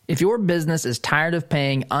If your business is tired of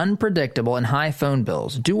paying unpredictable and high phone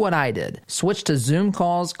bills, do what I did. Switch to Zoom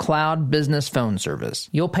Call's cloud business phone service.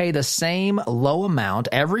 You'll pay the same low amount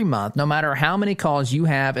every month, no matter how many calls you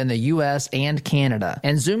have in the U.S. and Canada.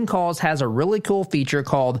 And Zoom Calls has a really cool feature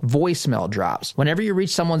called voicemail drops. Whenever you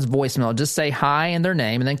reach someone's voicemail, just say hi and their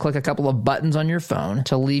name, and then click a couple of buttons on your phone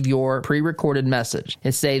to leave your pre-recorded message.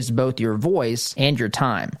 It saves both your voice and your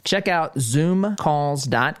time. Check out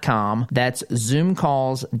ZoomCalls.com. That's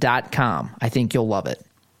ZoomCalls.com. I think you'll love it.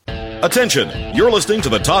 Attention, you're listening to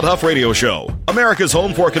the Todd Huff Radio Show, America's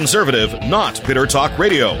home for conservative, not bitter talk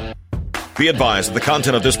radio. Be advised that the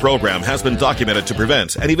content of this program has been documented to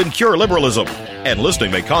prevent and even cure liberalism, and listening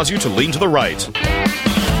may cause you to lean to the right.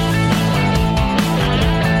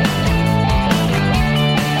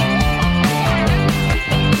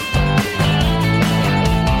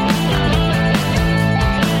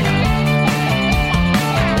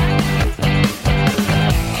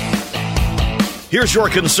 Here's your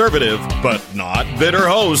conservative, but not bitter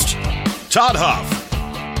host, Todd Huff.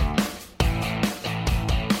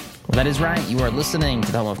 Well, that is right. You are listening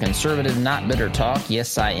to the home of conservative, not bitter talk.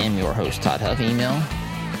 Yes, I am your host, Todd Huff. Email,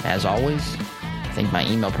 as always. I think my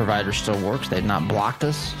email provider still works. They've not blocked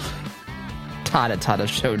us.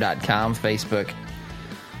 Todd@ToddHuffShow.com.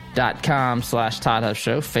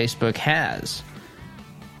 Facebook.com/ToddHuffShow. Facebook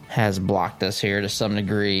has blocked us here to some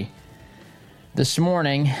degree. This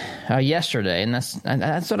morning, yesterday, and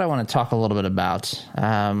that's what I want to talk a little bit about.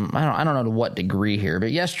 I don't know to what degree here, but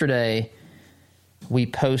yesterday we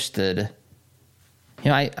posted.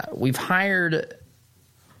 We've hired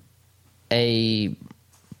a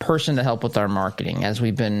person to help with our marketing as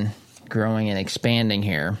we've been growing and expanding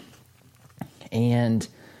here, and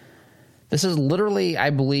this is literally,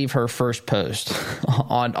 I believe, her first post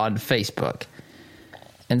on Facebook,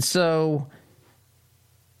 and so.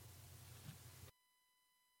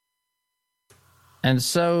 And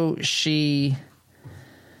so she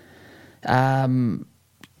found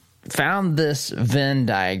this Venn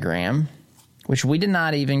diagram, which we did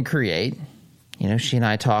not even create. She and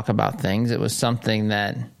I talk about things. It was something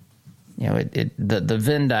that, the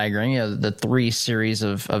Venn diagram, the three series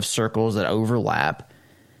of circles that overlap.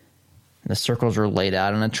 The circles are laid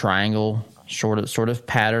out in a triangle sort of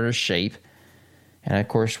pattern or shape. And, of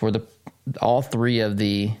course, where all three of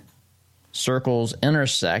the circles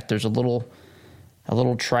intersect, there's a little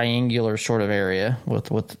triangular sort of area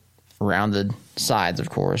with rounded sides, of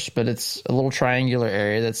course, but it's a little triangular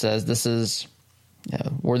area that says this is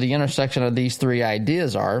where the intersection of these three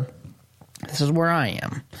ideas are. This is where I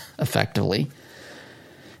am, effectively.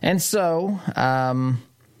 And so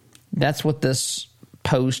that's what this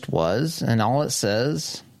post was, and all it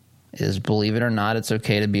says is, believe it or not, it's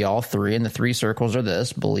okay to be all three, and the three circles are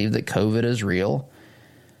this: believe that COVID is real,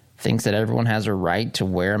 thinks that everyone has a right to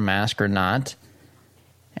wear a mask or not.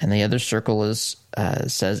 And the other circle is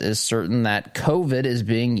certain that COVID is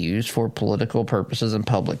being used for political purposes and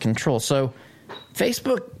public control. So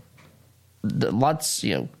Facebook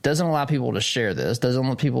doesn't allow people to share this, doesn't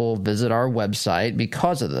let people visit our website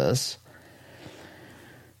because of this.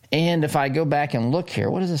 And if I go back and look here,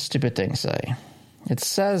 what does this stupid thing say? It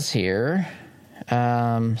says here,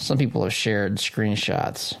 some people have shared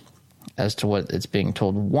screenshots as to what it's being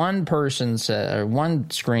told. One person said, or one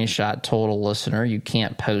screenshot told a listener, you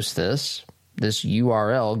can't post this. This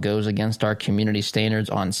URL goes against our community standards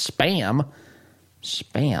on spam.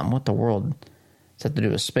 Spam? What the world does that have to do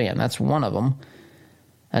with spam? That's one of them.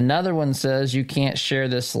 Another one says you can't share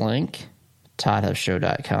this link,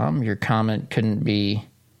 ToddHuffShow.com. Your comment couldn't be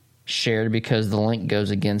shared because the link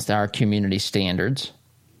goes against our community standards.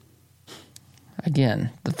 Again,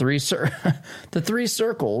 the three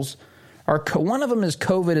circles are, one of them is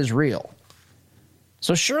COVID is real.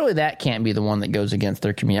 So surely that can't be the one that goes against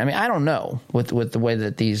their community. I mean, I don't know with the way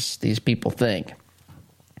that these people think.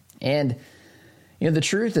 And, the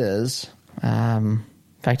truth is, in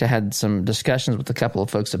fact, I had some discussions with a couple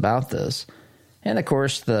of folks about this. And, of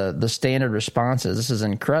course, the standard response is, this is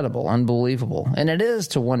incredible, unbelievable. And it is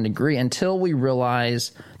to one degree until we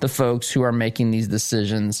realize the folks who are making these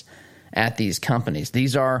decisions at these companies.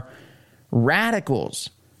 These are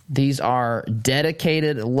radicals. These are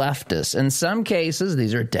dedicated leftists. In some cases,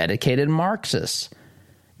 these are dedicated Marxists.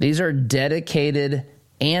 These are dedicated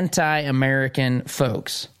anti-American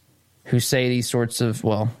folks who say these sorts of,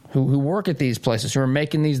 who work at these places, who are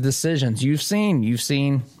making these decisions. You've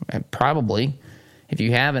seen, probably, if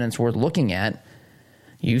you haven't, it's worth looking at.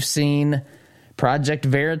 You've seen Project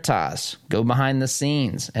Veritas go behind the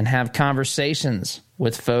scenes and have conversations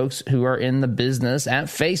with folks who are in the business at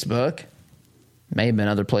Facebook. May have been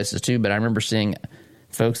other places too, but I remember seeing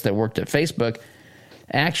folks that worked at Facebook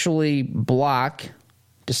actually look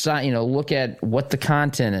at what the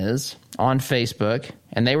content is on Facebook,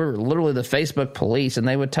 and they were literally the Facebook police, and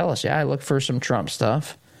they would tell us, I look for some Trump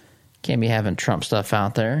stuff. Can't be having Trump stuff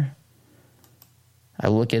out there. I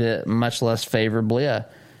look at it much less favorably, a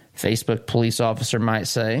Facebook police officer might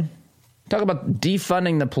say. Talk about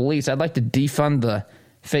defunding the police. I'd like to defund the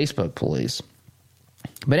Facebook police.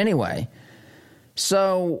 But anyway,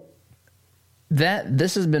 so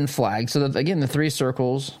this has been flagged. So that, again, the three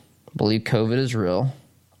circles believe COVID is real,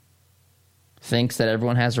 thinks that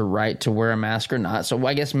everyone has a right to wear a mask or not. So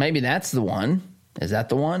I guess maybe that's the one. Is that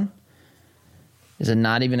the one? Is it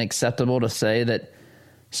not even acceptable to say that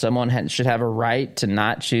someone should have a right to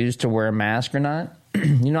not choose to wear a mask or not?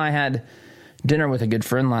 I had dinner with a good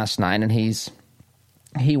friend last night, and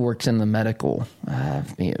he works in the medical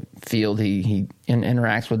field. He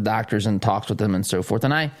interacts with doctors and talks with them and so forth.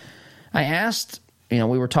 And I asked, we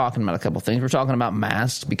were talking about a couple things. We were talking about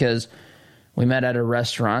masks because we met at a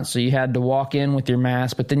restaurant, so you had to walk in with your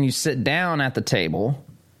mask, but then you sit down at the table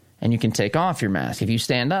and you can take off your mask. If you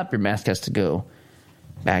stand up, your mask has to go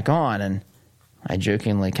back on. And I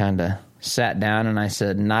jokingly kind of sat down and I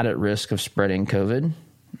said, not at risk of spreading COVID. And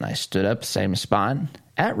I stood up, same spot,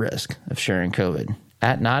 at risk of sharing COVID.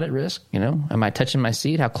 Not at risk, Am I touching my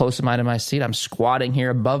seat? How close am I to my seat? I'm squatting here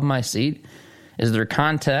above my seat. Is there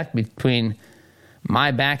contact between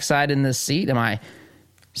my backside and this seat? Am I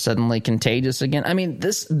suddenly contagious again? I mean,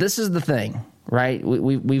 this is the thing, right?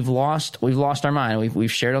 We've lost our mind.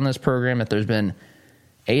 We've shared on this program that there's been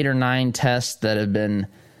 8 or 9 tests that have been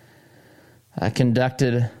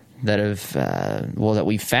conducted that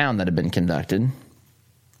we found that have been conducted.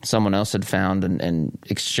 Someone else had found and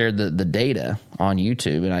shared the data on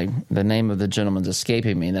YouTube, and the name of the gentleman's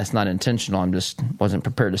escaping me. That's not intentional. I'm just wasn't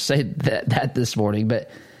prepared to say that this morning. But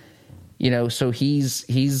so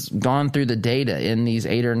he's gone through the data in these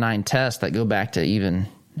 8 or 9 tests that go back to even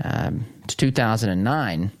to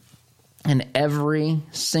 2009, and every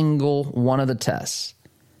single one of the tests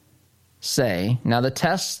say, now the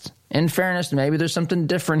tests, in fairness, maybe there's something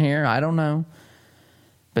different here. I don't know.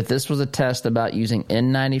 But this was a test about using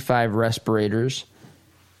N95 respirators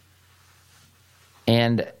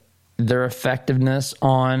and their effectiveness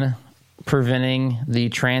on preventing the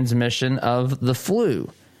transmission of the flu.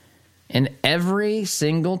 And every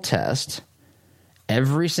single test,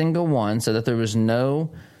 every single one, said that there was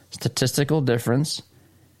no statistical difference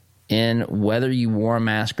in whether you wore a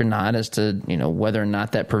mask or not as to, whether or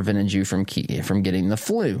not that prevented you from getting the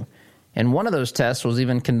flu. And one of those tests was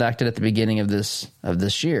even conducted at the beginning of this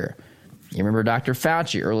year. You remember Dr.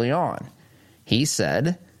 Fauci early on. He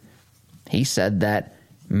said that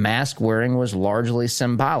mask wearing was largely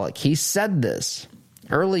symbolic. He said this.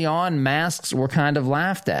 Early on, masks were kind of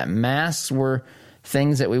laughed at. Masks were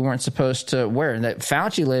things that we weren't supposed to wear. And that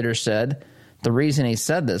Fauci later said the reason he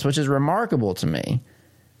said this, which is remarkable to me,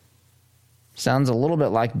 sounds a little bit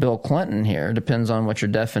like Bill Clinton here. Depends on what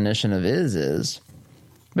your definition of is.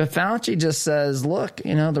 But Fauci just says, look,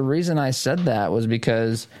 the reason I said that was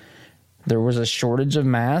because there was a shortage of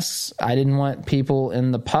masks. I didn't want people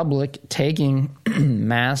in the public taking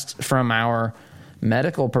masks from our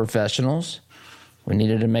medical professionals. We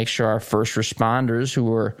needed to make sure our first responders who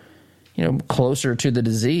were, closer to the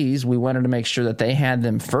disease, we wanted to make sure that they had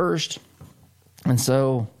them first. And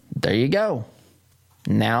so there you go.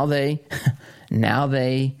 Now they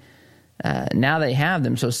have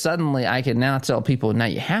them. So suddenly I can now tell people, now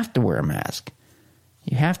you have to wear a mask.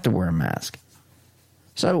 You have to wear a mask.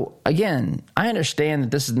 So again, I understand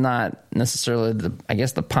that this is not necessarily the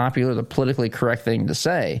popular, the politically correct thing to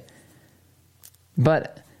say.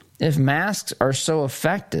 But if masks are so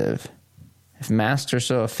effective,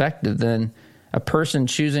 then a person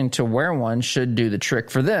choosing to wear one should do the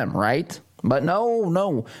trick for them, right? But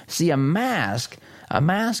no. See, a mask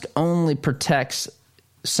only protects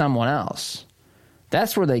someone else.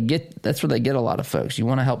 That's where they get a lot of folks. You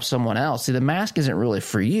want to help someone else. See, the mask isn't really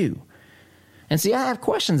for you. And see, I have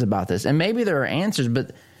questions about this, and maybe there are answers,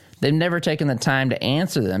 but they've never taken the time to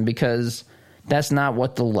answer them because that's not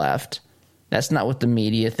what that's not what the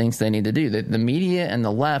media thinks they need to do. The media and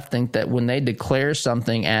the left think that when they declare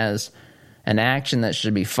something as an action that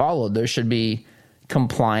should be followed, there should be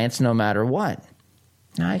compliance no matter what.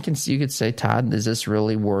 Now, you could say, Todd, is this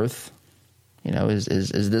really worth,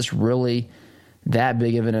 is this really that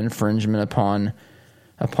big of an infringement upon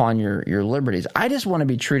your liberties? I just want to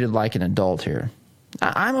be treated like an adult here.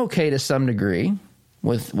 I'm okay to some degree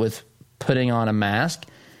with putting on a mask,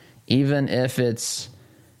 even if it's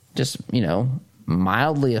just,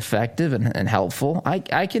 mildly effective and helpful.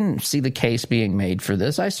 I can see the case being made for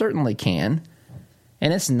this. I certainly can.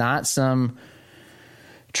 And it's not some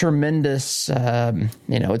tremendous,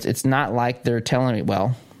 it's not like they're telling me,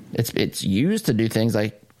 well, it's used to do things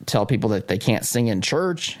like tell people that they can't sing in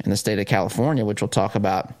church in the state of California, which we'll talk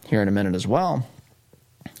about here in a minute as well.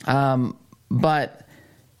 But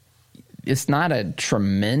it's not a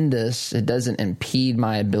tremendous, it doesn't impede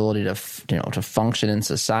my ability to function in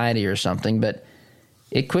society or something, but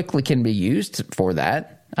it quickly can be used for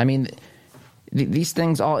that. I mean, these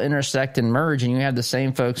things all intersect and merge, and you have the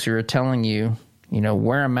same folks who are telling you,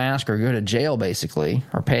 wear a mask or go to jail, basically,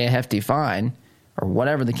 or pay a hefty fine, or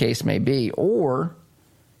whatever the case may be, or,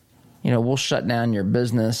 we'll shut down your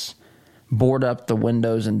business, board up the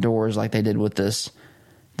windows and doors like they did with this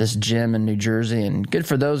gym in New Jersey, and good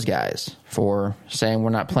for those guys for saying we're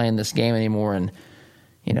not playing this game anymore, and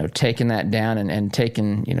taking that down and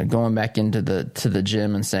taking going back into the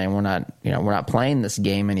gym and saying we're not playing this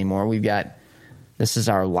game anymore. This is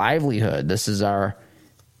our livelihood. This is our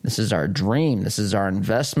dream. This is our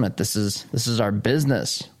investment. This is our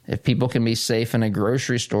business. If people can be safe in a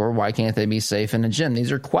grocery store, why can't they be safe in a gym?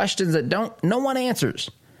 These are questions that no one answers.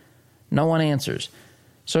 No one answers.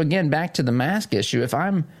 So again, back to the mask issue. If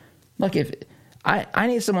I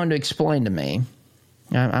need someone to explain to me,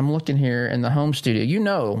 I'm looking here in the home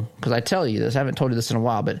studio, because I tell you this, I haven't told you this in a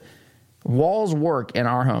while, but walls work in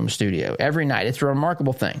our home studio every night. It's a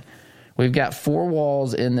remarkable thing. We've got 4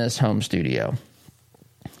 walls in this home studio,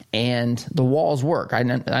 and the walls work. I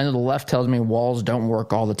know the left tells me walls don't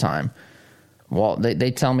work all the time.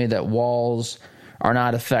 They tell me that walls are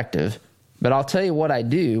not effective. But I'll tell you what I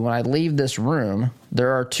do when I leave this room.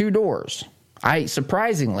 There are 2 doors.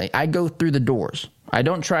 Surprisingly, I go through the doors. I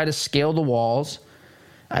don't try to scale the walls.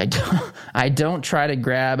 I don't try to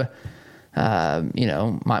grab,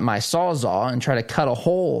 my Sawzall and try to cut a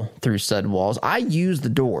hole through said walls. I use the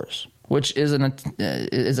doors, which is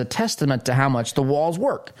a testament to how much the walls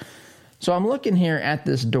work. So I'm looking here at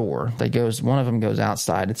this door that goes. One of them goes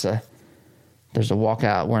outside. There's a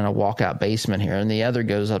walkout. We're in a walkout basement here, and the other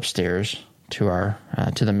goes upstairs to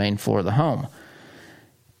to the main floor of the home.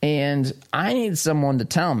 And I need someone to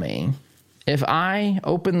tell me if I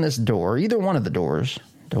open this door, either one of the doors.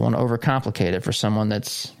 Don't want to overcomplicate it for someone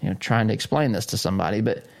that's trying to explain this to somebody,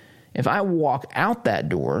 but if I walk out that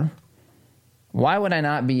door, why would I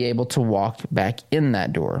not be able to walk back in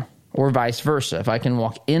that door? Or vice versa. If I can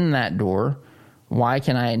walk in that door, why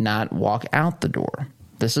can I not walk out the door?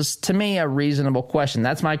 This is, to me, a reasonable question.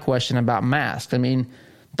 That's my question about masks. I mean,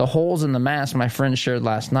 the holes in the mask my friend shared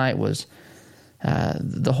last night was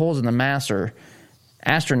the holes in the mask are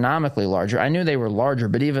astronomically larger. I knew they were larger,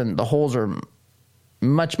 but even the holes are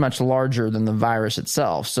much, much larger than the virus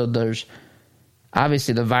itself. So there's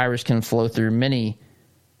obviously the virus can flow through many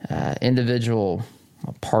individual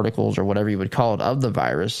particles or whatever you would call it of the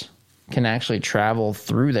virus can actually travel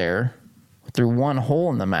through there through one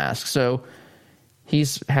hole in the mask. So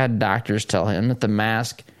he's had doctors tell him that the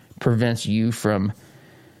mask prevents you from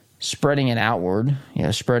spreading it outward,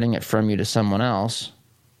 spreading it from you to someone else,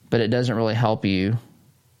 but it doesn't really help you.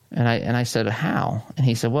 And I said, how? And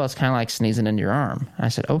he said, well, it's kind of like sneezing into your arm. And I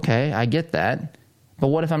said, okay, I get that. But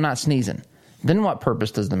what if I'm not sneezing? Then what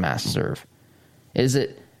purpose does the mask serve? Is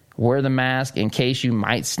it wear the mask in case you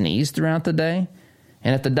might sneeze throughout the day?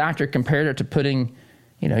 And if the doctor compared it to putting,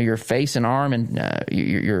 your face and arm and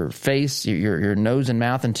your face, your nose and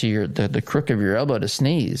mouth into the crook of your elbow to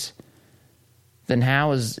sneeze, then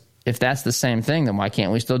if that's the same thing, then why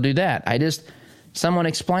can't we still do that? Someone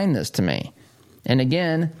explain this to me. And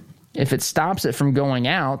again, if it stops it from going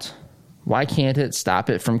out, why can't it stop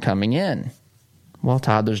it from coming in? Well,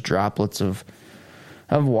 Todd, there's droplets of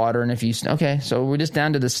water, and so we're just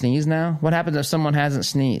down to the sneeze now? What happens if someone hasn't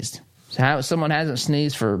sneezed? Someone hasn't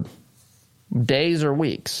sneezed for days or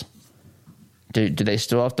weeks? Do they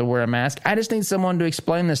still have to wear a mask? I just need someone to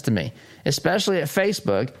explain this to me, especially at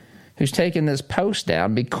Facebook, who's taken this post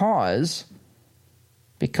down because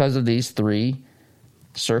of these 3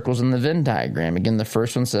 circles in the Venn diagram. Again, the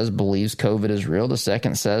first one says believes COVID is real. The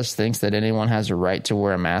second says thinks that anyone has a right to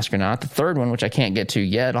wear a mask or not. The third one, which I can't get to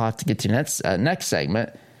yet, I'll have to get to next segment,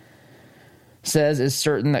 says is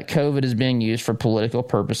certain that COVID is being used for political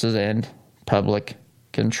purposes and public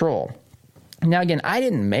control. Now, again, I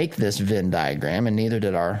didn't make this Venn diagram, and neither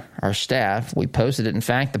did our staff. We posted it. In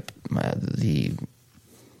fact,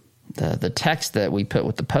 the text that we put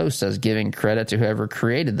with the post says giving credit to whoever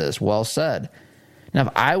created this. Well said. Now, if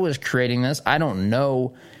I was creating this, I don't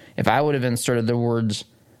know if I would have inserted the words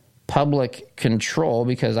public control,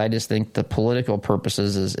 because I just think the political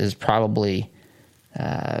purposes is probably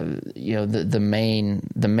the main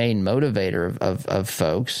motivator of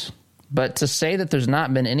folks. But to say that there's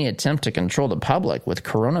not been any attempt to control the public with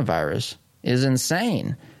coronavirus, is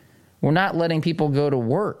insane. We're not letting people go to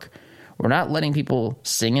work. We're not letting people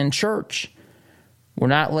sing in church. We're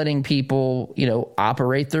not letting people,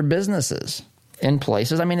 operate their businesses in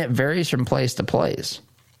places. I mean, it varies from place to place.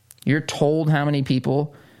 You're told how many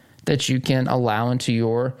people that you can allow into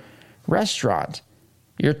your restaurant.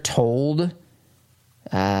 You're told,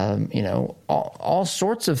 all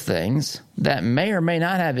sorts of things that may or may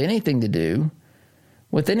not have anything to do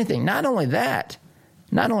with anything. Not only that,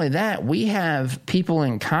 we have people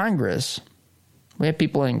in Congress. We have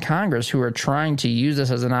people in Congress who are trying to use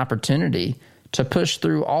this as an opportunity to push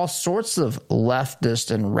through all sorts of leftist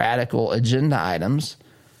and radical agenda items,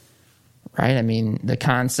 right? I mean, the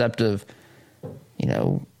concept of,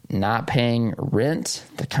 not paying rent,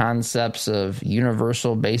 the concepts of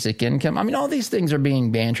universal basic income. I mean, all these things are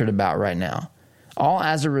being bantered about right now, all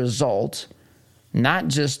as a result, not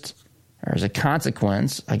just or as a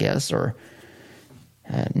consequence, I guess, or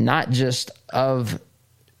not just of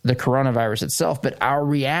the coronavirus itself, but our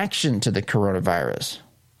reaction to the coronavirus.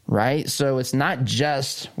 Right? So it's not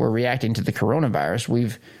just we're reacting to the coronavirus.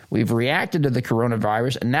 We've reacted to the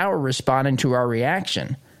coronavirus, and now we're responding to our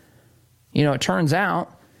reaction. It turns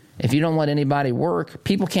out if you don't let anybody work,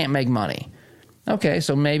 people can't make money. Okay,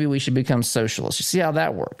 so maybe we should become socialists. You see how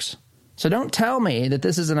that works? So don't tell me that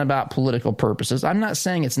this isn't about political purposes. I'm not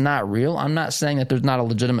saying it's not real. I'm not saying that there's not a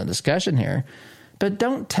legitimate discussion here. But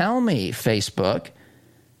don't tell me, Facebook,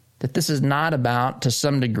 that this is not about, to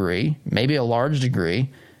some degree, maybe a large degree,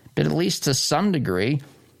 but at least to some degree,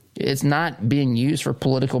 it's not being used for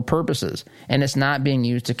political purposes, and it's not being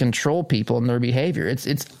used to control people and their behavior.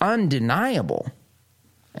 It's undeniable,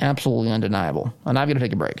 absolutely undeniable. And I've got to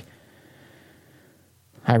take a break.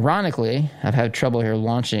 Ironically, I've had trouble here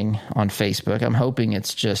launching on Facebook. I'm hoping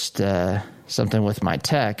it's just something with my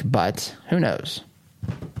tech, but who knows?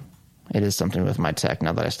 It is something with my tech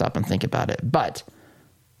now that I stop and think about it. But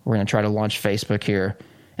we're going to try to launch Facebook here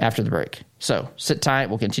after the break. So sit tight.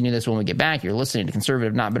 We'll continue this when we get back. You're listening to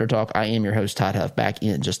Conservative Not Bitter Talk. I am your host, Todd Huff. Back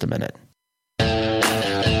in just a minute.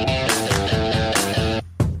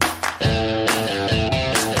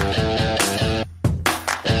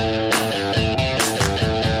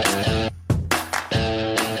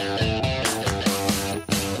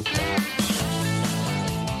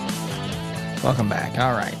 Welcome back.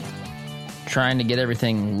 All right. Trying to get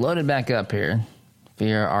everything loaded back up here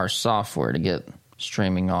via our software to get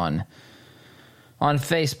streaming on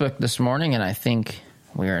Facebook this morning, and I think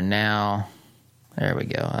we are now, there we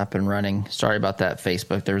go, up and running. Sorry about that,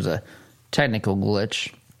 Facebook. There's a technical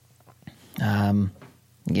glitch.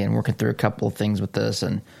 Again, working through a couple of things with this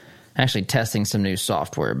and actually testing some new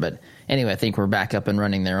software. But anyway, I think we're back up and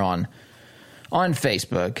running there on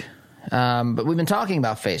Facebook. But we've been talking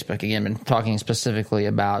about Facebook. Again, been talking specifically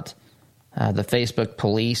about the Facebook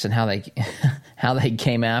police and how they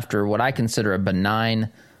came after what I consider a benign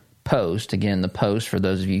post. Again, the post, for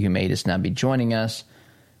those of you who may just now be joining us,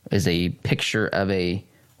 is a picture of it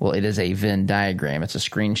is a Venn diagram. It's a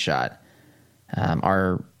screenshot.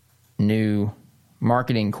 Our new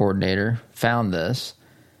marketing coordinator found this,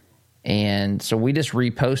 and so we just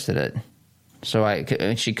reposted it.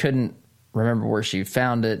 So she couldn't remember where she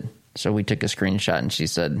found it, so we took a screenshot, and she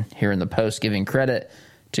said, here in the post, giving credit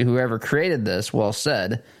to whoever created this, well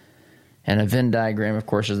said. And a Venn diagram, of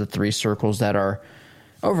course, is the three circles that are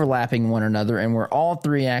overlapping one another, and where all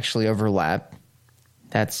three actually overlap,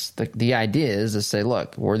 that's the idea is to say,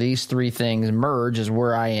 look, where these three things merge is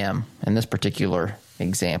where I am in this particular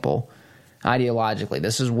example. Ideologically,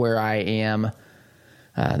 this is where I am.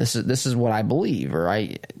 This is what I believe, or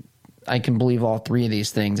I can believe all three of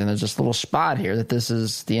these things, and there's this little spot here that this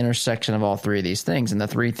is the intersection of all three of these things. And the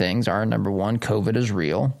three things are, number one, COVID is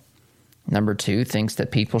real. Number two, thinks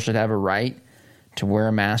that people should have a right to wear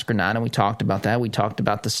a mask or not, and we talked about that. We talked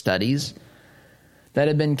about the studies that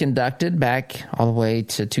had been conducted back all the way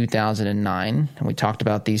to 2009, and we talked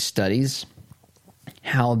about these studies,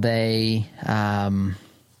 how they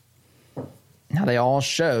all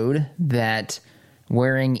showed that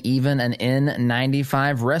wearing even an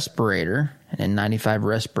N95 respirator, an N95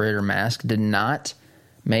 respirator mask, did not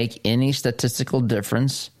make any statistical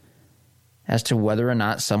difference as to whether or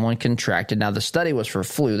not someone contracted. Now, the study was for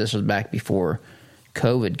flu. This was back before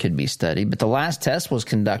COVID could be studied. But the last test was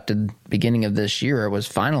conducted beginning of this year. It was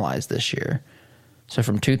finalized this year. So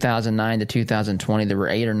from 2009 to 2020, there were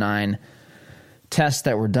 8 or 9 tests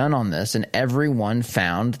that were done on this, and everyone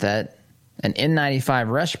found that an N95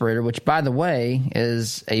 respirator, which, by the way,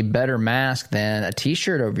 is a better mask than a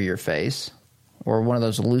T-shirt over your face or one of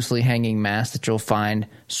those loosely hanging masks that you'll find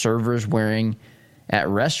servers wearing at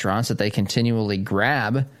restaurants that they continually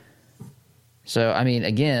grab. So, I mean,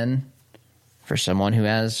 again, for someone who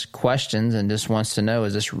has questions and just wants to know,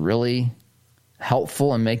 is this really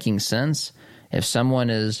helpful and making sense? If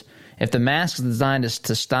the mask is designed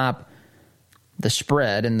to stop the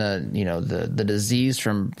spread and the disease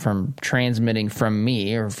from transmitting from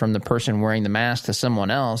me or from the person wearing the mask to someone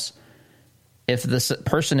else, if this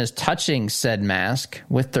person is touching said mask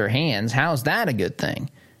with their hands, how is that a good thing?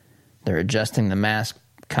 They're adjusting the mask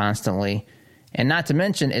constantly. And not to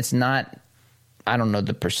mention, it's not, I don't know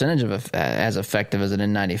the percentage of as effective as an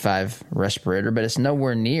N95 respirator, but it's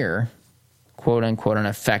nowhere near, quote unquote, an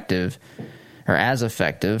effective or as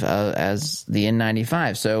effective as the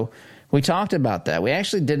N95. So we talked about that. We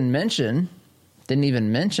actually didn't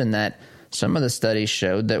even mention that some of the studies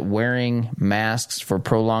showed that wearing masks for a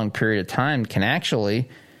prolonged period of time can actually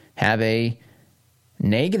have a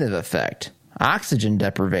negative effect, oxygen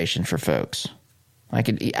deprivation for folks.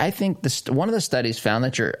 I think one of the studies found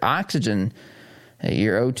that your oxygen,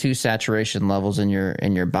 your O2 saturation levels in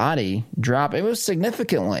your body drop. It was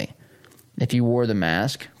significantly if you wore the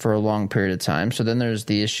mask for a long period of time. So then there's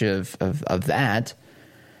the issue of that.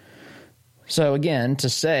 So again, to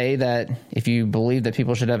say that if you believe that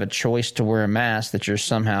people should have a choice to wear a mask, that you're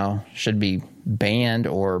somehow should be banned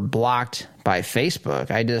or blocked by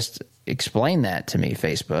Facebook, I just explained that to me,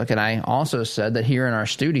 Facebook. And I also said that here in our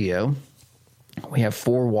studio, we have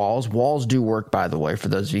 4 walls. Walls do work, by the way, for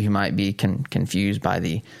those of you who might be confused by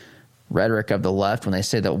the rhetoric of the left when they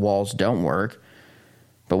say that walls don't work.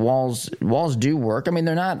 But walls do work. I mean,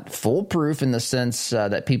 they're not foolproof in the sense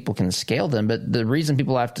that people can scale them, but the reason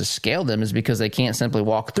people have to scale them is because they can't simply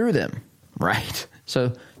walk through them, right?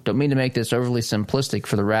 So don't mean to make this overly simplistic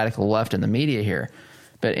for the radical left and the media here.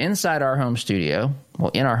 But inside our home studio,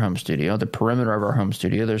 in our home studio, the perimeter of our home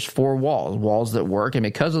studio, there's 4 walls that work. And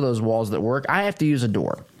because of those walls that work, I have to use a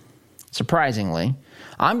door. Surprisingly,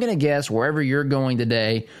 I'm going to guess wherever you're going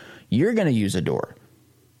today, you're going to use a door.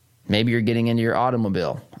 Maybe you're getting into your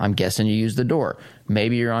automobile. I'm guessing you use the door.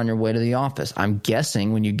 Maybe you're on your way to the office. I'm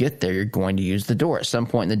guessing when you get there, you're going to use the door. At some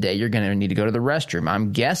point in the day, you're going to need to go to the restroom.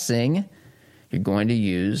 I'm guessing you're going to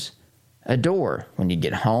use a door. When you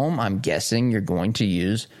get home, I'm guessing you're going to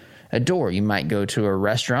use a door. You might go to a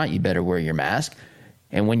restaurant. You better wear your mask.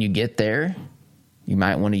 And when you get there, you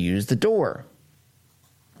might want to use the door.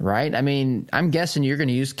 Right? I mean, I'm guessing you're going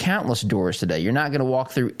to use countless doors today. You're not going to walk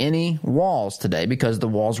through any walls today because the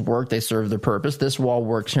walls work. They serve their purpose. This wall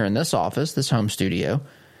works here in this office, this home studio.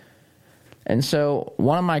 And so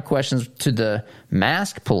one of my questions to the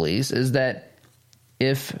mask police is that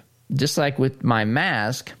if, just like with my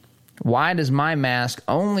mask, why does my mask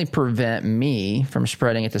only prevent me from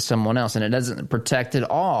spreading it to someone else and it doesn't protect at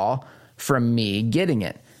all from me getting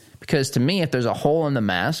it? Because to me, if there's a hole in the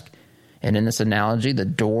mask, and in this analogy, the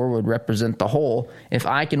door would represent the hole. If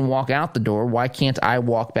I can walk out the door, why can't I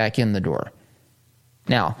walk back in the door?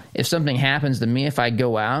 Now, if something happens to me, if I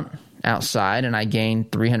go outside and I gain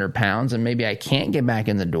 300 pounds and maybe I can't get back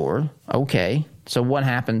in the door, okay. So what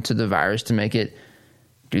happened to the virus to make it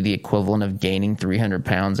do the equivalent of gaining 300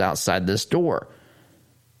 pounds outside this door?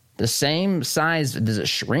 The same size, does it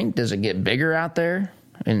shrink? Does it get bigger out there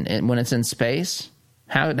and when it's in space?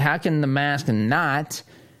 How can the mask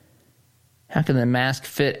How can the mask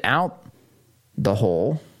fit out the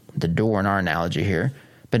hole, the door in our analogy here,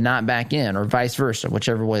 but not back in, or vice versa,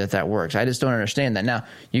 whichever way that works? I just don't understand that. Now,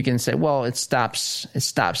 you can say, well, it stops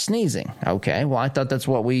sneezing. Okay, well, I thought that's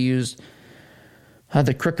what we used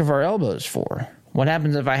the crook of our elbows for. What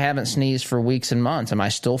happens if I haven't sneezed for weeks and months? Am I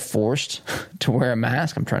still forced to wear a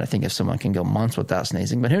mask? I'm trying to think if someone can go months without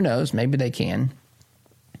sneezing, but who knows? Maybe they can.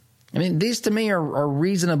 I mean, these to me are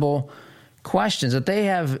reasonable questions that they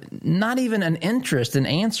have not even an interest in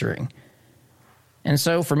answering. And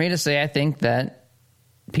so for me to say I think that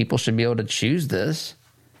people should be able to choose this,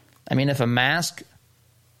 I mean, if a mask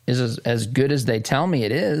is as good as they tell me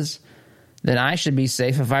it is, then I should be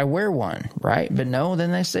safe if I wear one, right? But no,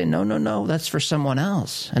 then they say, no, that's for someone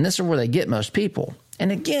else. And this is where they get most people.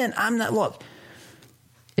 And again,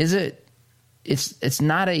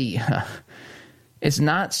 it's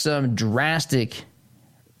not some drastic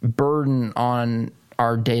burden on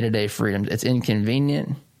our day-to-day freedoms. It's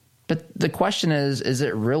inconvenient. But the question is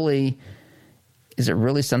it really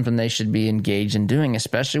something they should be engaged in doing,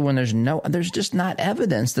 especially when there's just not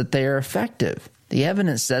evidence that they are effective. The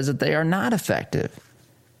evidence says that they are not effective.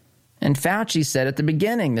 And Fauci said at the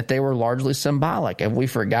beginning that they were largely symbolic. Have we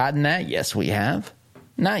forgotten that? Yes, we have.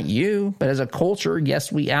 Not you, but as a culture,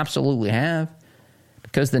 yes, we absolutely have.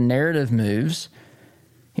 Because the narrative moves.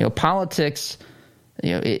 Politics,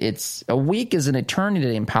 it's a week is an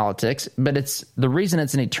eternity in politics, but the reason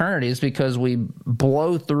it's an eternity is because we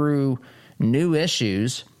blow through new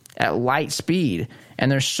issues at light speed.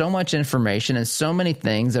 And there's so much information and so many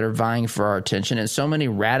things that are vying for our attention and so many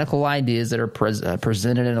radical ideas that are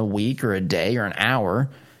presented in a week or a day or an hour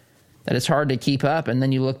that it's hard to keep up. And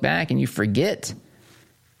then you look back and you forget,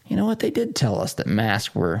 you know what, they did tell us that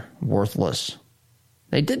masks were worthless.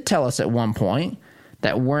 They did tell us at one point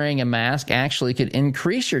that wearing a mask actually could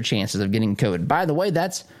increase your chances of getting COVID. By the way,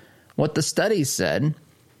 that's what the studies said.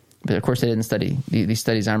 But of course, they didn't study, these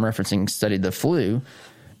studies I'm referencing studied the flu.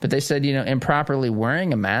 But they said, you know, improperly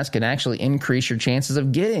wearing a mask can actually increase your chances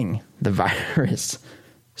of getting the virus.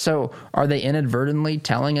 So are they inadvertently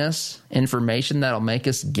telling us information that'll make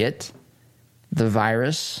us get the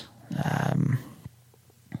virus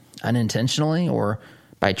unintentionally or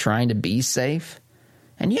by trying to be safe?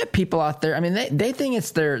 And you have people out there, I mean, they think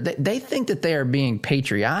it's they think that they are being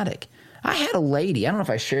patriotic. I had a lady, I don't know if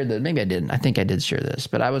I shared this, maybe I didn't. I think I did share this,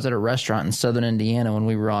 but I was at a restaurant in southern Indiana when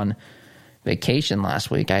we were on vacation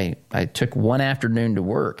last week. I took one afternoon to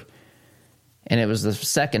work, and it was the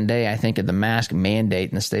second day, I think, of the mask mandate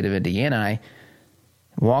in the state of Indiana. I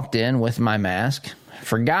walked in with my mask,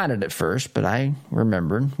 forgot it at first, but I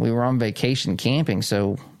remembered. We were on vacation camping,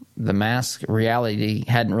 so the mask reality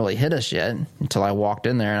hadn't really hit us yet until I walked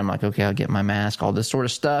in there, and I'm like, okay, I'll get my mask, all this sort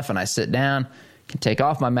of stuff, and I sit down, can take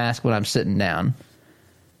off my mask when I'm sitting down.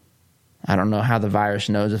 I don't know how the virus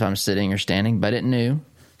knows if I'm sitting or standing, but it knew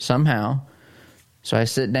somehow. So I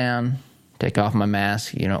sit down, take off my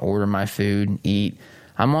mask, you know, order my food, eat.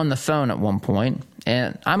 I'm on the phone at one point,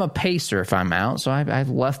 and I'm a pacer if I'm out. So I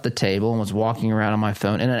left the table and was walking around on my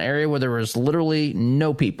phone in an area where there was literally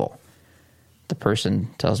no people. The person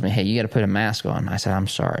tells me, hey, you got to put a mask on. I said, I'm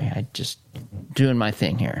sorry. I just doing my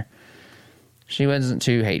thing here. She wasn't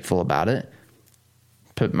too hateful about it.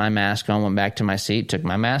 Put my mask on, went back to my seat, took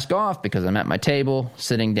my mask off because I'm at my table,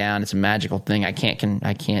 sitting down. It's a magical thing. I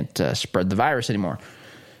can't spread the virus anymore.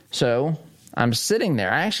 So I'm sitting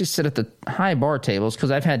there. I actually sit at the high bar tables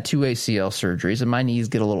because I've had 2 ACL surgeries and my knees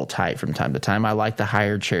get a little tight from time to time. I like the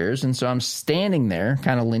higher chairs. And so I'm standing there,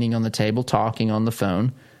 kind of leaning on the table, talking on the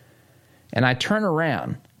phone. And I turn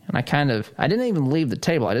around and I didn't even leave the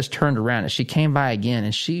table. I just turned around and she came by again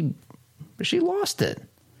and she lost it.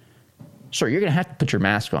 Sir, you're going to have to put your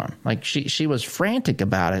mask on. Like she was frantic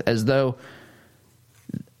about it as though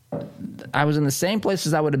I was in the same place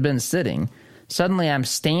as I would have been sitting. Suddenly I'm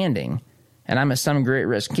standing and I'm at some great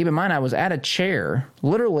risk. Keep in mind, I was at a chair.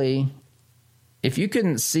 Literally, if you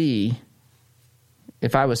couldn't see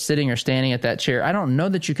if I was sitting or standing at that chair, I don't know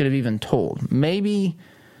that you could have even told. Maybe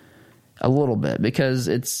a little bit because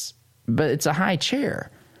it's a high chair.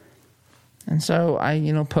 And so I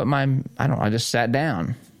just sat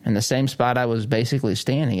down in the same spot I was basically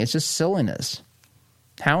standing. It's just silliness.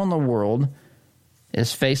 How in the world is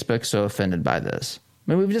Facebook so offended by this?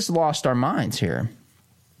 I mean, we've just lost our minds here.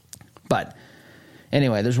 But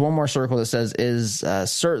anyway, there's one more circle that says, is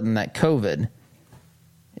certain that COVID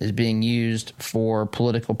is being used for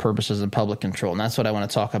political purposes and public control. And that's what I want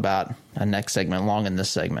to talk about next segment, along in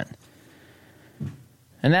this segment.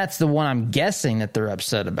 And that's the one I'm guessing that they're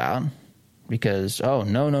upset about because, oh,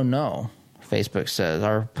 no. Facebook says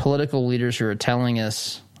our political leaders who are telling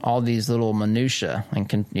us all these little minutia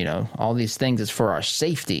and all these things is for our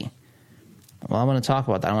safety. Well, I want to talk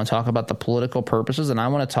about that. I want to talk about the political purposes, and I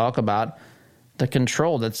want to talk about the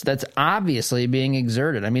control that's obviously being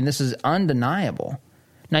exerted. I mean, this is undeniable.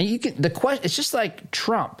 Now, it's just like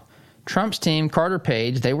Trump's team, Carter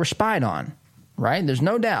Page, they were spied on, right? There's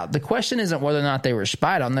no doubt. The question isn't whether or not they were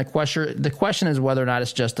spied on. The question is whether or not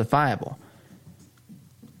it's justifiable.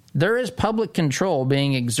 There is public control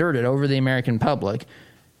being exerted over the American public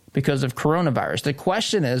because of coronavirus. The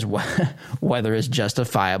question is whether it's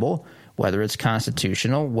justifiable, whether it's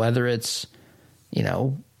constitutional, whether it's,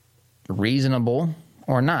 reasonable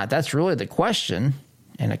or not. That's really the question.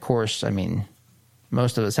 And of course, I mean,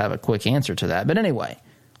 most of us have a quick answer to that. But anyway,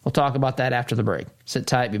 we'll talk about that after the break. Sit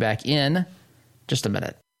tight, be back in just a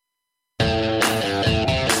minute.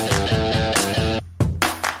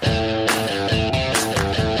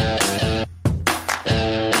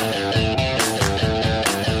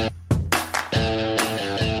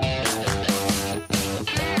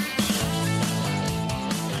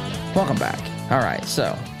 Welcome back. All right,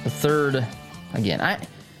 so the third, again,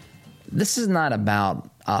 this is not about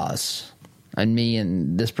us and me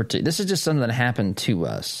and this particular. This is just something that happened to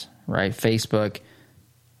us, right? Facebook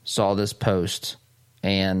saw this post,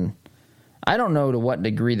 and I don't know to what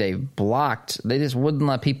degree they blocked. They just wouldn't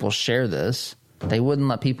let people share this. They wouldn't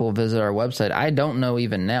let people visit our website. I don't know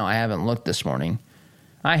even now. I haven't looked this morning.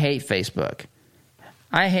 I hate Facebook.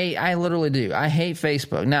 I literally do. I hate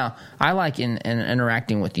Facebook. Now, I like in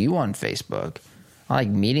interacting with you on Facebook. I like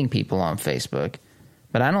meeting people on Facebook,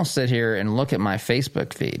 but I don't sit here and look at my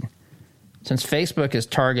Facebook feed. Since Facebook has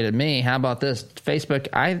targeted me, how about this? Facebook,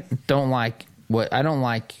 I don't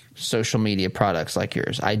like social media products like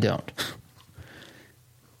yours. I don't.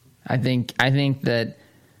 I think that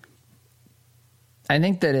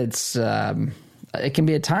it's it can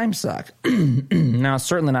be a time suck. Now, it's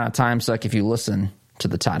certainly not a time suck if you listen to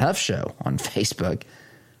the Todd Huff Show on Facebook,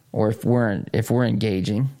 or if we're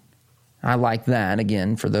engaging. I like that.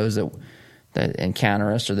 Again, for those that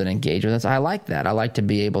encounter us or that engage with us, I like that. I like to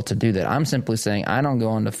be able to do that. I'm simply saying I don't go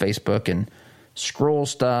onto Facebook and scroll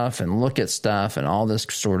stuff and look at stuff and all this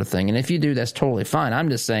sort of thing. And if you do, that's totally fine. I'm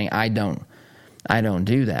just saying I don't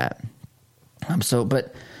do that.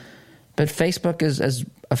 But Facebook has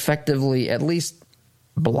effectively at least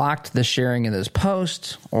blocked the sharing of this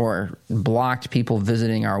post, or blocked people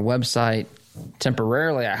visiting our website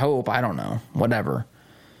temporarily, I hope. I don't know. Whatever.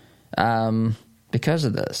 Because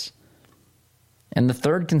of this. And the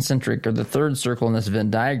third concentric, or the third circle in this Venn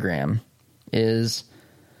diagram says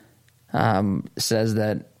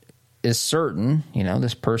that is certain,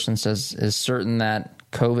 this person says is certain that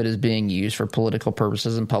COVID is being used for political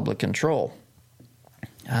purposes and public control.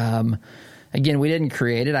 Again, we didn't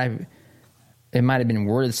create it. It might have been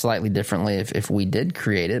worded slightly differently if we did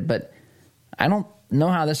create it, but I don't know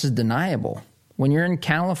how this is deniable. When you're in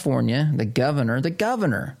California, the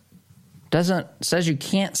governor says you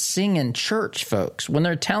can't sing in church, folks. When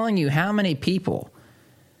they're telling you how many people,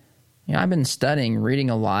 I've been reading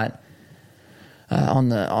a lot on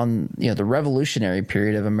the revolutionary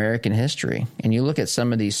period of American history, and you look at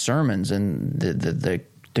some of these sermons and the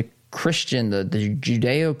Christian, the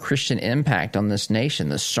Judeo-Christian impact on this nation,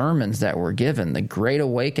 the sermons that were given, the Great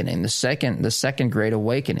Awakening, the second Great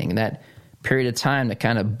Awakening, that period of time that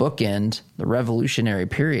kind of bookend the revolutionary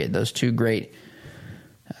period, those two great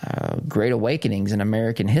awakenings in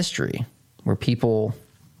American history, where people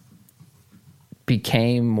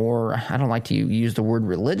became more, I don't like to use the word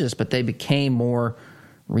religious, but they became more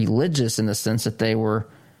religious in the sense that they were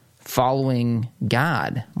following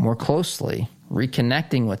God more closely,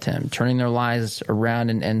 reconnecting with him, turning their lives around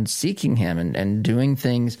and seeking him and doing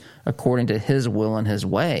things according to his will and his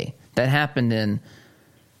way. That happened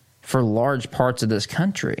for large parts of this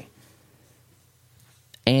country.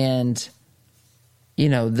 And,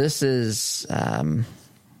 this is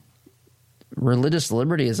religious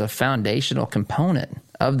liberty is a foundational component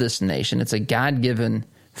of this nation. It's a God-given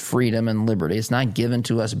freedom and liberty. It's not given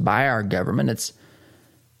to us by our government. It's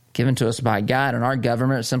given to us by God, and our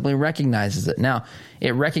government simply recognizes it. Now,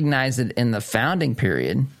 it recognized it in the founding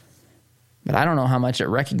period, but I don't know how much it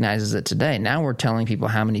recognizes it today. Now we're telling people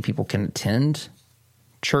how many people can attend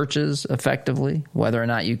churches effectively, whether or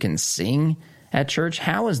not you can sing at church.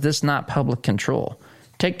 How is this not public control?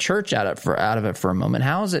 Take church out of it for a moment.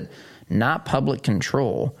 How is it not public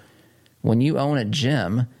control when you own a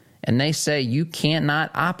gym and they say you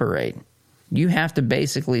cannot operate? You have to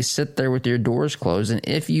basically sit there with your doors closed, and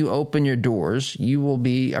if you open your doors, you will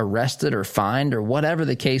be arrested or fined or whatever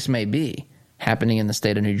the case may be, happening in the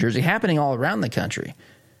state of New Jersey, happening all around the country.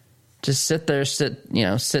 Just sit there,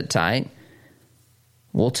 sit tight.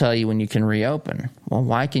 We'll tell you when you can reopen. Well,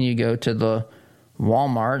 why can you go to the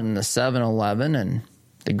Walmart and the 7-Eleven and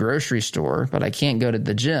the grocery store, but I can't go to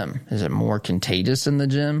the gym? Is it more contagious in the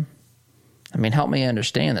gym? I mean, help me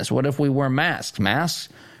understand this. What if we wear masks? Masks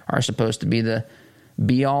are supposed to be the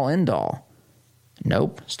be-all, end-all.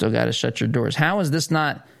 Nope, still got to shut your doors. How is this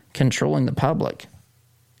not controlling the public?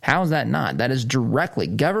 How is that not? That is directly.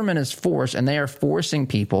 Government is forced, and they are forcing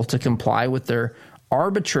people to comply with their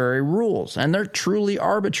arbitrary rules, and they're truly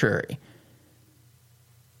arbitrary.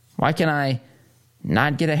 Why can I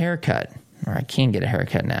not get a haircut? Or I can get a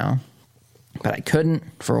haircut now, but I couldn't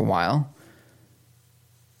for a while.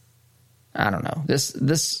 I don't know.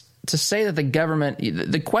 This to say that the government,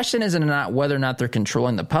 the question isn't not whether or not they're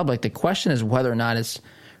controlling the public. The question is whether or not it's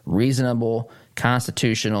reasonable,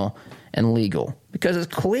 constitutional, and legal, because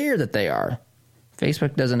it's clear that they are.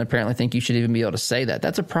 Facebook doesn't apparently think you should even be able to say that.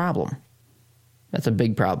 That's a problem. That's a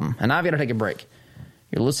big problem. And I've got to take a break.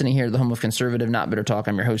 You're listening here to the home of conservative, not bitter talk.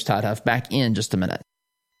 I'm your host, Todd Huff. Back in just a minute.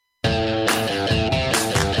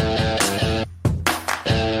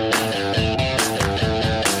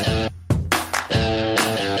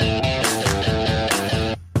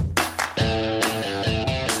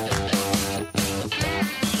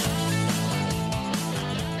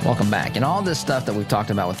 Welcome back. And all this stuff that we've talked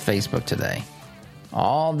about with Facebook today,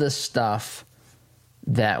 all this stuff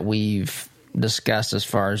that we've discussed as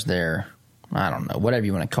far as their, I don't know, whatever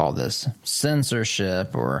you want to call this,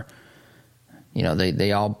 censorship, or,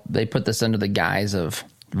 they put this under the guise of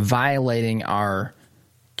violating our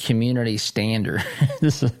community standard.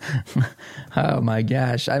 Oh my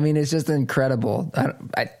gosh. I mean, it's just incredible.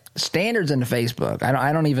 Standards into Facebook.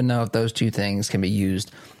 I don't even know if those two things can be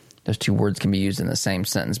used. Those two words can be used in the same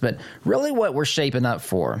sentence. But really what we're shaping up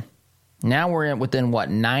for, now we're within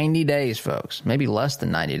 90 days, folks, maybe less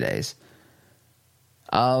than 90 days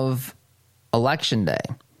of Election Day.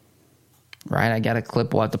 Right? I got a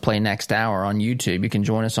clip we'll have to play next hour on YouTube. You can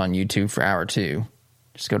join us on YouTube for hour 2.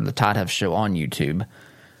 Just go to the Todd Huff Show on YouTube.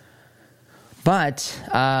 But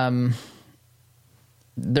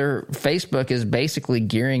their Facebook is basically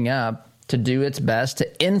gearing up to do its best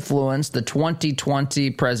to influence the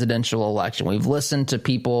 2020 presidential election. We've listened to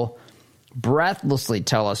people breathlessly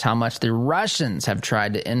tell us how much the Russians have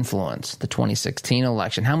tried to influence the 2016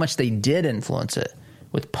 election, how much they did influence it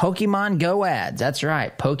with Pokemon Go ads. That's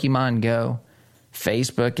right, Pokemon Go,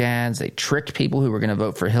 Facebook ads. They tricked people who were going to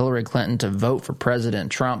vote for Hillary Clinton to vote for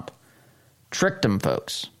President Trump. Tricked them,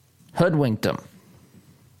 folks. Hoodwinked them.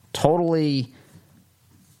 Totally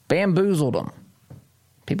bamboozled them.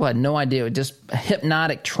 People had no idea. Just a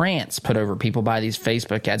hypnotic trance put over people by these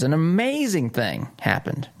Facebook ads. An amazing thing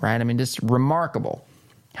happened, right? I mean, just remarkable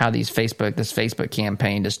how this Facebook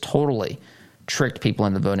campaign just totally tricked people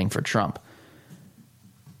into voting for Trump.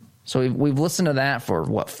 So we've listened to that for,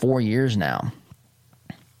 4 years now.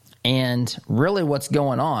 And really what's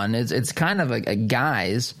going on is it's kind of a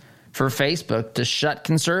guise for Facebook to shut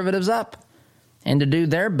conservatives up and to do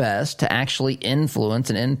their best to actually influence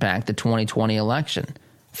and impact the 2020 election.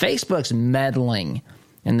 Facebook's meddling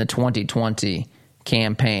in the 2020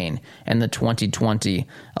 campaign and the 2020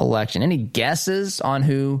 election. Any guesses on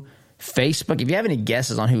who Facebook, if you have any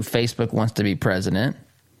guesses on who Facebook wants to be president,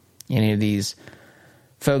 any of these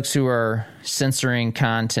folks who are censoring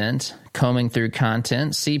content, combing through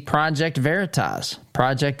content, see Project Veritas.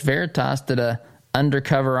 Project Veritas did a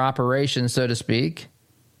undercover operation, so to speak,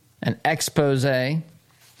 an expose.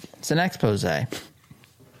 It's an expose.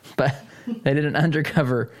 But they did an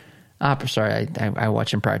undercover sorry, I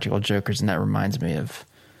watch Impractical Jokers, and that reminds me of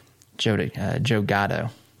Joe Gatto.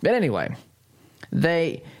 But anyway,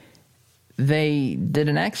 they did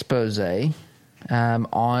an expose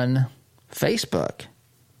on Facebook.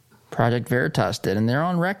 Project Veritas did, and they're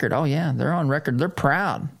on record. Oh, yeah, they're on record. They're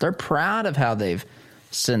proud. They're proud of how they've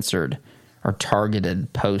censored or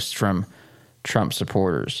targeted posts from Trump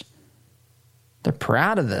supporters. They're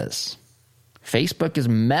proud of this. Facebook is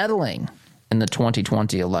meddling in the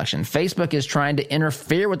 2020 election. Facebook is trying to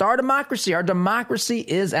interfere with our democracy. Our democracy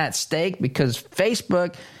is at stake because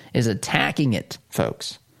Facebook is attacking it,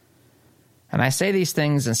 folks. And I say these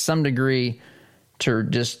things in some degree to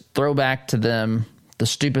just throw back to them the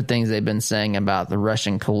stupid things they've been saying about the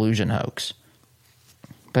Russian collusion hoax.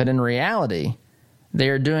 But in reality, they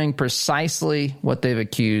are doing precisely what they've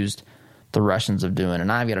accused the Russians of doing.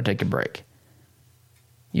 And I've got to take a break.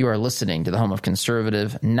 You are listening to the home of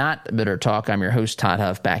conservative, not bitter talk. I'm your host, Todd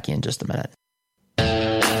Huff. Back in just a minute.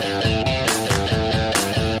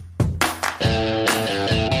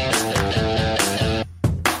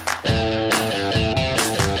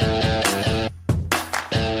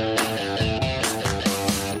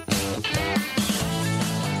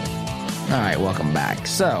 All right, welcome back.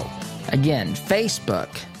 So, again, Facebook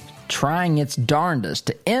trying its darndest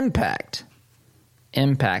to impact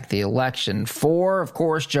the election for, of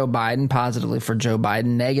course, Joe Biden, positively for Joe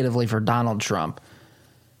Biden, negatively for Donald Trump.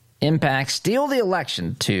 Steal the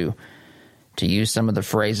election, to use some of the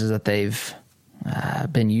phrases that they've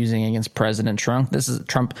been using against President Trump. This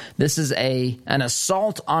is an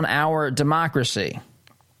assault on our democracy.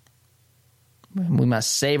 We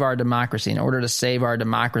must save our democracy. In order to save our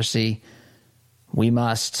democracy, we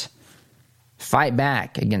must fight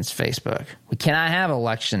back against Facebook. We cannot have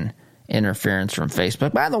election interference from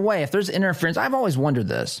Facebook. By the way, if there's interference, I've always wondered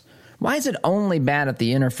this. Why is it only bad if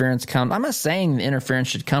the interference comes? I'm not saying the interference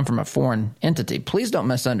should come from a foreign entity. Please don't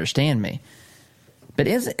misunderstand me. But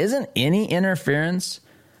isn't any interference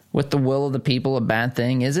with the will of the people a bad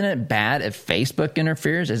thing? Isn't it bad if Facebook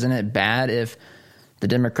interferes? Isn't it bad if the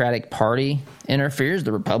Democratic Party interferes?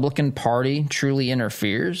 The Republican Party truly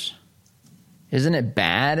interferes? Isn't it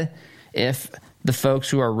bad if the folks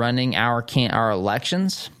who are running our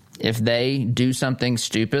elections, if they do something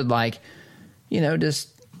stupid like, just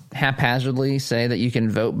haphazardly say that you can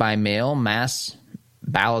vote by mail, mass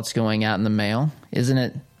ballots going out in the mail? Isn't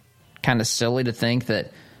it kind of silly to think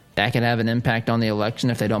that could have an impact on the election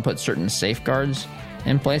if they don't put certain safeguards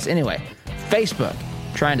in place? Anyway, Facebook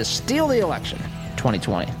trying to steal the election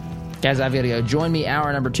 2020. Guys, I've got to go. Join me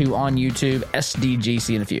hour number 2 on YouTube,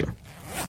 SDGC in a few.